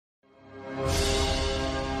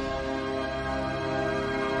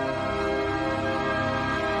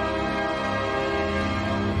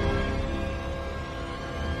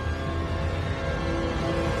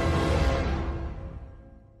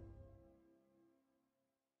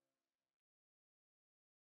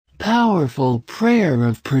powerful prayer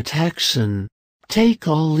of protection. Take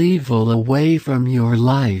all evil away from your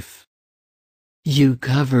life. You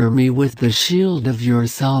cover me with the shield of your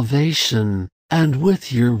salvation, and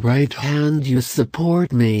with your right hand you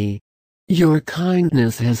support me. Your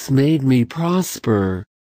kindness has made me prosper.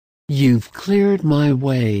 You've cleared my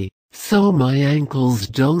way, so my ankles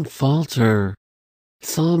don't falter.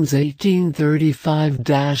 Psalms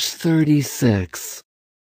 18:35-36.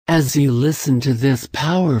 As you listen to this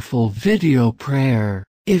powerful video prayer,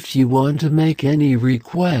 if you want to make any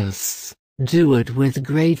requests, do it with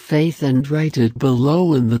great faith and write it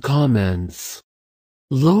below in the comments.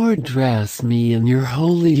 Lord, dress me in your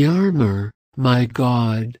holy armor, my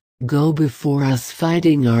God, go before us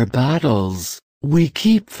fighting our battles. We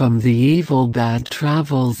keep from the evil that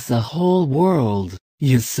travels the whole world.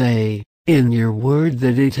 You say, in your word,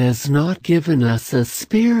 that it has not given us a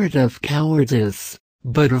spirit of cowardice,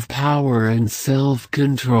 but of power and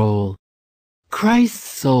self-control.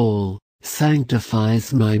 Christ's soul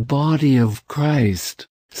sanctifies my body of Christ.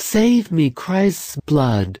 Save me, Christ's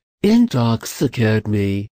blood, intoxicate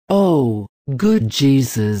me. Oh, good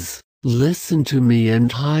Jesus, listen to me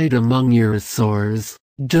and hide among your sores.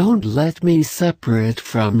 Don't let me separate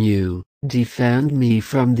from you. Defend me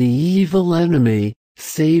from the evil enemy.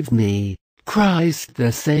 Save me, Christ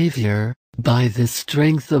the Savior, by the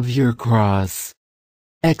strength of your cross.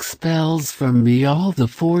 Expels from me all the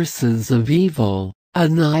forces of evil,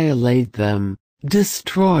 annihilate them,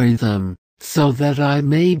 destroy them, so that I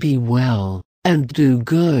may be well, and do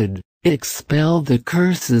good. Expel the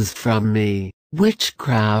curses from me,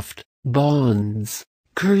 witchcraft, bonds,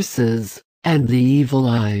 curses, and the evil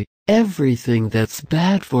eye, everything that's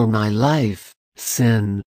bad for my life,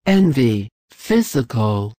 sin, envy,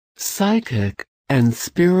 physical, psychic, and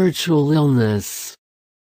spiritual illness.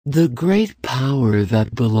 The great power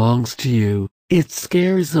that belongs to you, it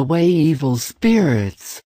scares away evil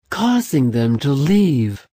spirits, causing them to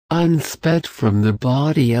leave, unsped from the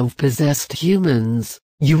body of possessed humans.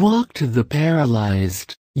 You walk to the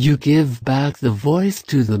paralyzed, you give back the voice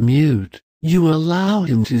to the mute, you allow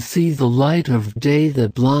him to see the light of day the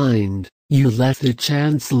blind, you let the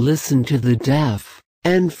chance listen to the deaf,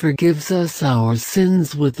 and forgives us our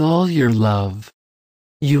sins with all your love.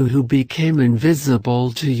 You who became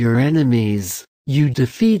invisible to your enemies, you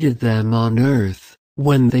defeated them on earth,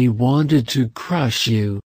 when they wanted to crush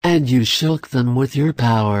you, and you shook them with your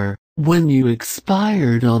power. When you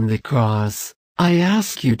expired on the cross, I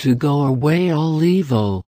ask you to go away all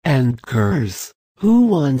evil, and curse, who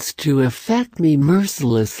wants to affect me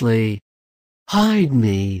mercilessly. Hide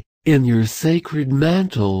me, in your sacred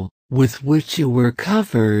mantle, with which you were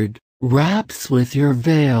covered, wraps with your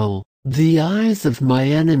veil, the eyes of my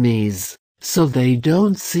enemies, so they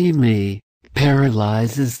don't see me,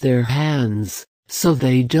 paralyzes their hands, so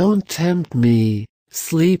they don't tempt me,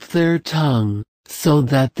 sleep their tongue, so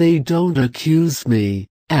that they don't accuse me,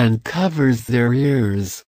 and covers their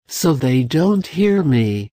ears, so they don't hear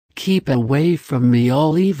me. Keep away from me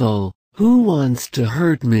all evil, who wants to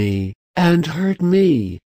hurt me, and hurt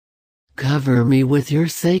me. Cover me with your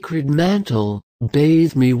sacred mantle,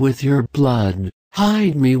 bathe me with your blood,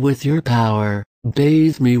 hide me with your power,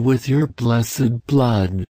 bathe me with your blessed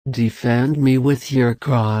blood, defend me with your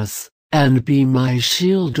cross, and be my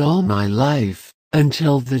shield all my life,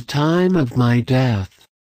 until the time of my death.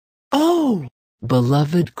 Oh,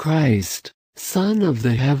 beloved Christ, Son of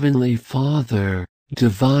the Heavenly Father,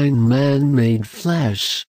 divine man made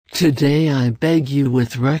flesh, today I beg you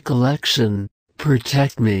with recollection,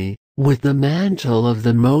 protect me, with the mantle of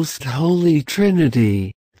the most holy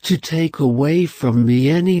Trinity, to take away from me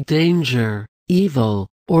any danger, evil,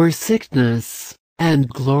 or sickness, and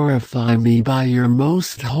glorify me by your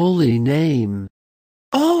most holy name.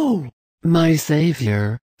 Oh, my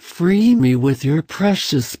Savior, free me with your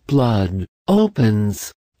precious blood,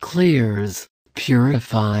 opens, clears,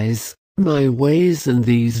 purifies my ways in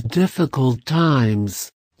these difficult times.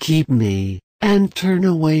 Keep me, and turn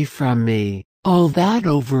away from me all that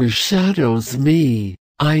overshadows me.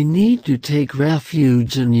 I need to take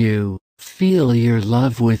refuge in you, feel your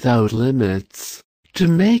love without limits, to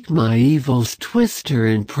make my evils twister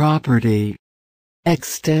in property.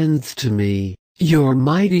 Extends to me your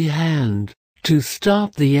mighty hand, to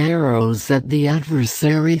stop the arrows that the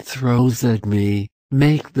adversary throws at me.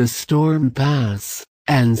 Make the storm pass,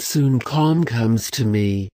 and soon calm comes to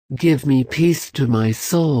me. Give me peace to my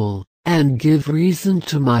soul, and give reason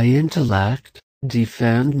to my intellect.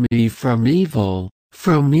 Defend me from evil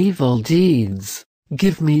deeds.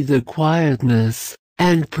 Give me the quietness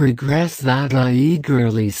and progress that I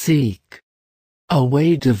eagerly seek.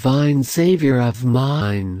 Away, divine Savior of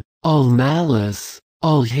mine, all malice,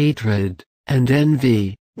 all hatred and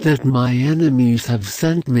envy that my enemies have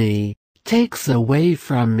sent me, takes away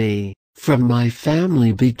from me, from my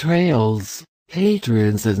family betrayals,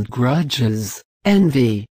 hatreds and grudges,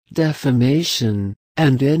 envy, defamation,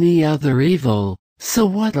 and any other evil, so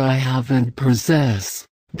what I haven't possess,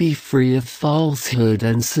 be free of falsehood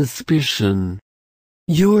and suspicion.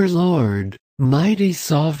 Your Lord, mighty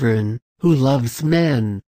sovereign, who loves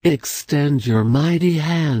men, extend your mighty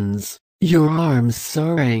hands, your arms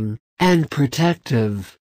soaring and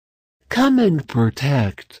protective. Come and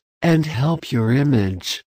protect and help your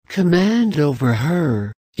image. Command over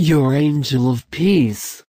her, your angel of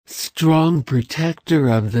peace, strong protector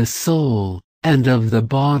of the soul and of the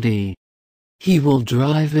body. He will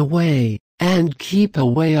drive away and keep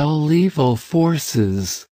away all evil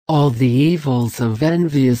forces, all the evils of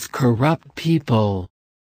envious corrupt people.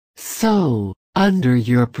 So, under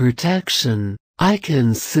your protection, I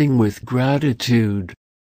can sing with gratitude.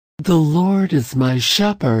 The Lord is my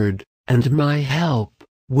shepherd and my help.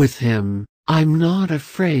 With him, I'm not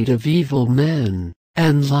afraid of evil men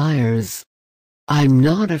and liars. I'm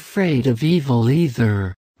not afraid of evil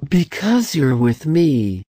either, because you're with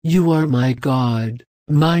me. You are my God,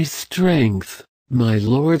 my strength, my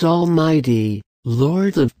Lord Almighty,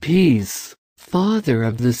 Lord of peace, Father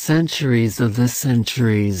of the centuries.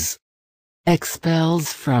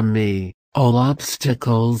 Expels from me all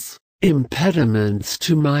obstacles, impediments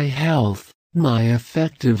to my health, my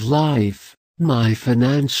effective life, my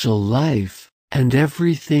financial life, and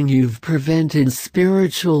everything you've prevented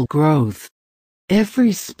spiritual growth.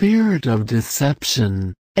 Every spirit of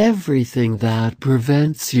deception, everything that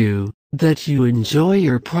prevents you, that you enjoy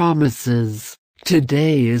your promises,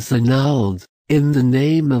 today is annulled, in the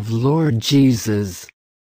name of Lord Jesus.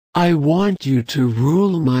 I want you to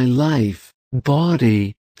rule my life,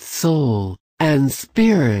 body, soul, and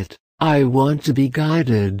spirit. I want to be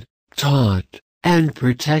guided, taught, and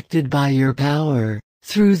protected by your power,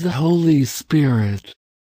 through the Holy Spirit.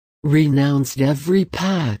 Renounced every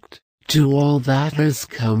pact, to all that has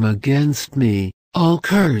come against me, all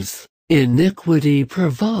curse, iniquity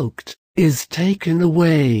provoked, is taken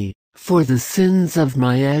away, for the sins of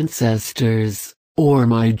my ancestors, or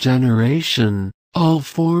my generation, all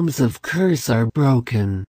forms of curse are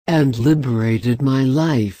broken, and liberated my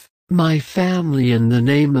life, my family in the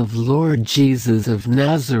name of Lord Jesus of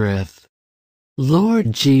Nazareth.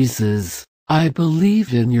 Lord Jesus, I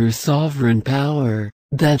believe in your sovereign power,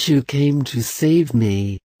 that you came to save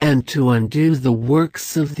me, and to undo the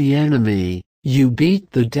works of the enemy. You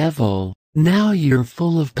beat the devil, now you're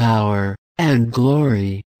full of power and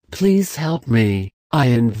glory. Please help me, I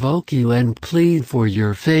invoke you and plead for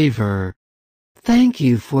your favor. Thank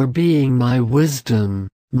you for being my wisdom,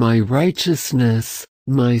 my righteousness,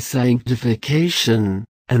 my sanctification,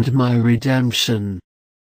 and my redemption.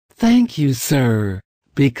 Thank you, sir,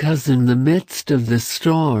 because in the midst of the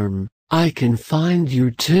storm, I can find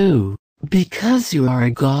you too, because you are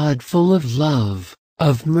a God full of love,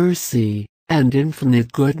 of mercy, and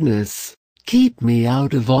infinite goodness. Keep me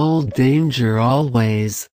out of all danger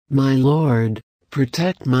always, my Lord.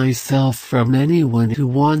 Protect myself from anyone who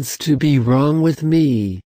wants to be wrong with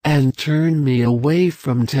me, and turn me away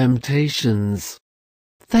from temptations.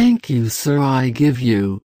 Thank you, sir, I give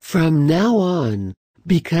you, from now on,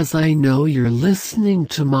 because I know you're listening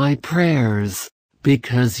to my prayers,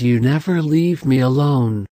 because you never leave me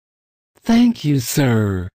alone. Thank you,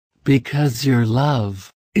 sir, because your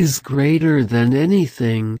love is greater than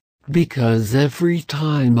anything, because every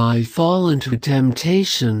time I fall into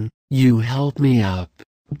temptation, you help me up,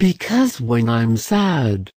 because when I'm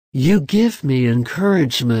sad, you give me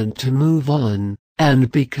encouragement to move on,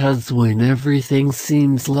 and because when everything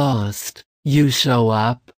seems lost, you show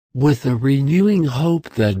up, with a renewing hope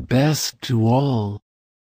that best to all.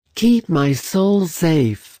 Keep my soul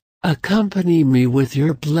safe, accompany me with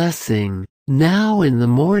your blessing, now in the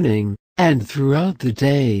morning, and throughout the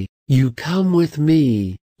day. You come with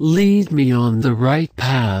me, lead me on the right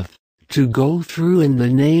path, to go through in the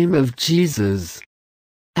name of Jesus.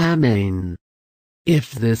 Amen.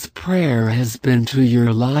 If this prayer has been to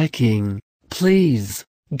your liking, please,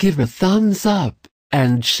 give a thumbs up,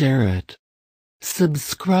 and share it.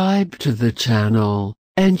 Subscribe to the channel,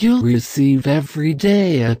 and you'll receive every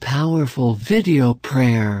day a powerful video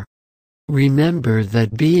prayer. Remember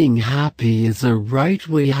that being happy is a right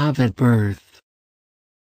we have at birth.